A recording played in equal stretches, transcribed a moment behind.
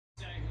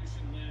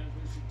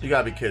You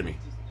gotta be kidding me.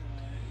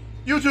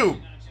 YouTube.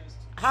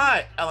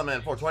 Hi,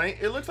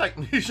 LMN420. It looks like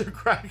Nisha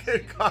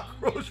Crackhead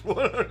Cockroach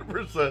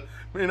 100%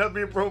 may not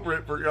be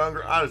appropriate for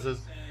younger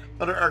audiences.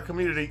 Under our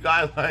community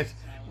guidelines,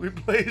 we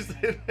placed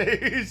an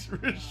age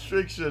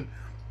restriction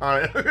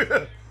on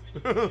it.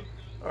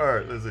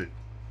 Alright, let's see.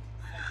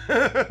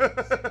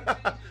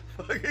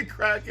 Fucking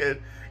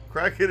crackhead.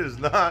 Crackhead is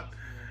not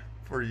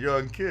for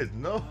young kids.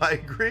 No, I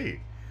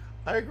agree.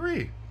 I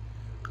agree.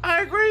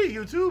 I agree,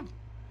 YouTube.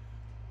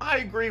 I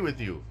agree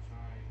with you.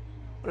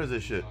 What is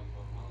this shit?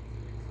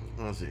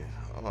 Let's see.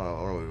 Where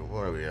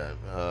are we at?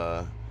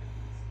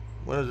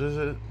 What is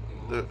this?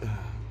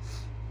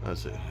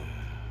 Let's see.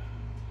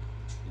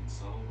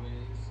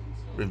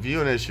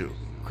 Review an issue.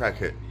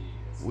 Crackhead.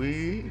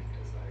 We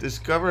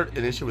discovered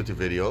an issue with the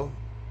video.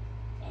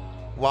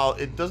 While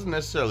it doesn't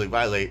necessarily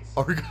violate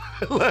our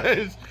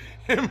guidelines,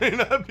 it may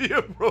not be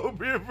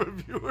appropriate for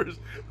viewers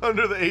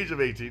under the age of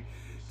 18.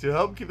 To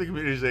help keep the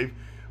community safe,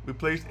 we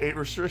placed a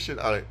restriction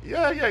on it.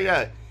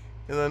 Yeah.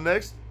 In the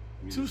next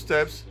 2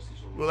 steps,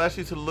 we'll ask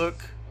you to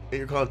look at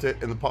your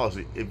content and the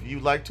policy. If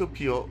you'd like to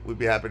appeal, we'd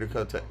be happy to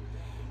contact.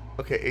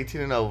 Okay,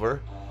 18 and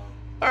over.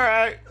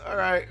 Alright.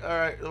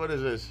 What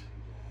is this?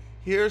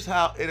 Here's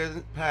how it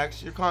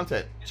impacts your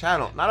content.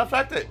 Channel, not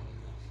affected.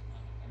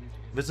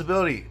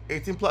 Visibility,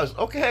 18 plus.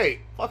 Okay,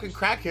 fucking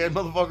crackhead,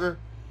 motherfucker.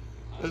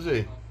 Let's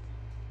see.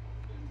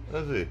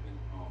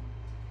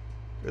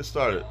 Get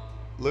started.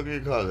 Look at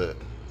your content.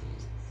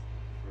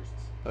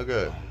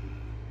 Okay.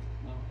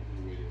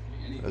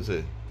 Let's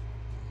see.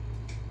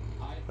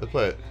 Let's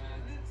play it. I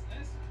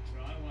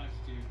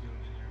watched you do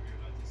an interview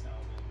about this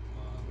album.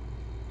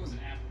 Was it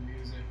Apple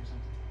Music or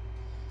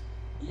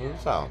something? What's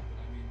the sound? I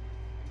mean,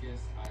 I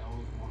guess I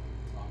always wanted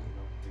to talk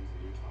about the things that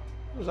you're talking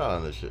about. What's sound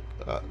on this shit?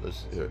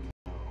 Let's hear it.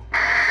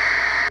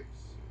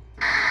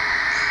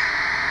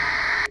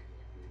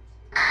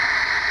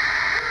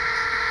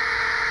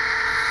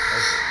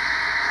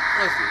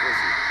 Let's see.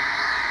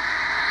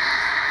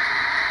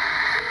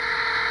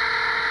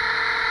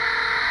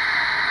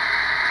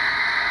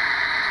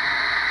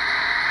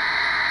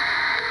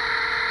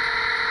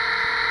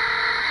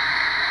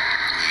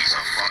 He's a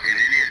fucking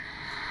idiot.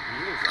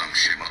 Dumb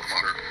shit,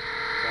 motherfucker.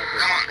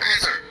 Come on,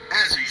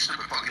 answer, you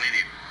stupid fucking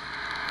idiot.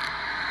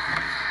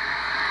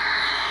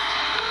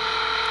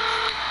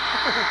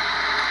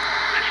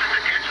 This is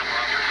the dental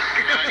office of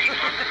United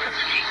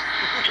University.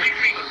 Please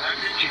leave a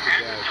message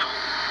and the tone,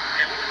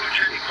 and we'll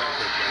return the call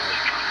as soon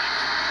as possible.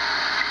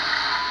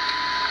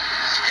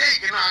 Hey,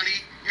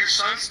 Gennady, your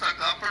son stuck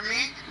up for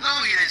me? No,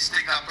 he didn't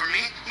stick up for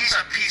me. He's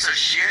a piece of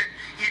shit.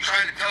 He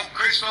tried to tell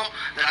Crystal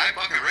that I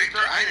fucking raped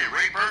her. I didn't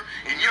rape her,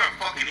 and you're a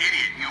fucking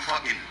idiot. You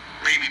fucking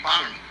baby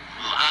bottom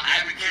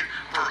advocate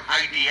for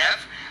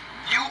IDF.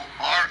 You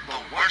are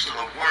the worst of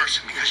the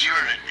worst because you're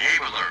an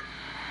enabler.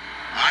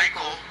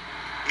 Michael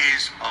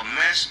is a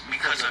mess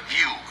because of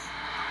you.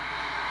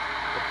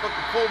 A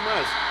fucking cold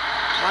mess.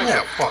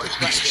 Yeah, fucking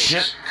piece of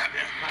shit.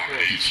 Goddamn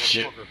piece of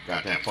shit.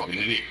 Goddamn fucking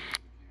idiot.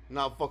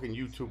 Now fucking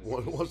YouTube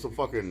wants to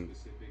fucking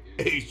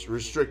age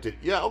restricted.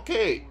 Yeah,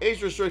 okay.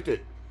 Age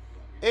restricted.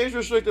 Age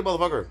restricted,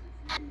 motherfucker.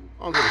 I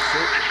don't give a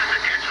shit. This is the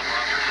dental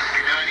office of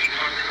United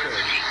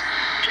University.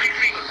 Please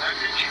leave a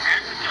message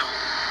and the tone,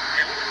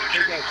 and we'll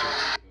return the call.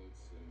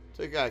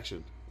 Take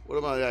action. What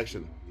about the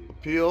action?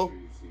 Appeal.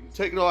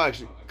 Take no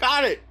action.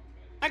 Got it.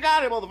 I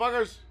got it,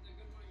 motherfuckers.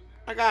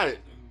 I got it.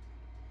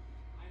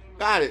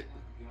 Got it.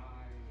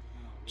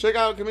 Check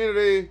out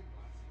community.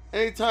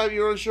 Anytime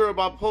you're unsure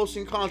about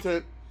posting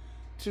content,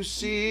 to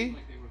see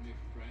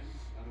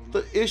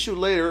the issue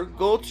later,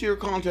 go to your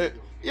content.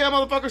 Yeah,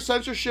 motherfucker,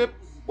 censorship.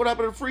 What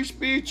happened to free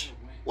speech?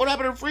 What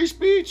happened to free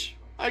speech?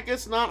 I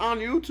guess not on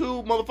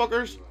YouTube,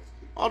 motherfuckers.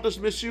 I'll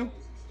dismiss you.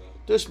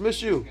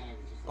 Dismiss you.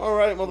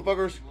 Alright,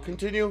 motherfuckers.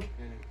 Continue.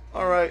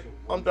 Alright,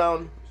 I'm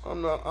down.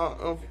 I'm not.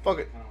 Fuck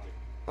it.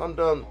 I'm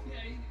done.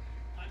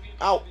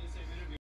 Out.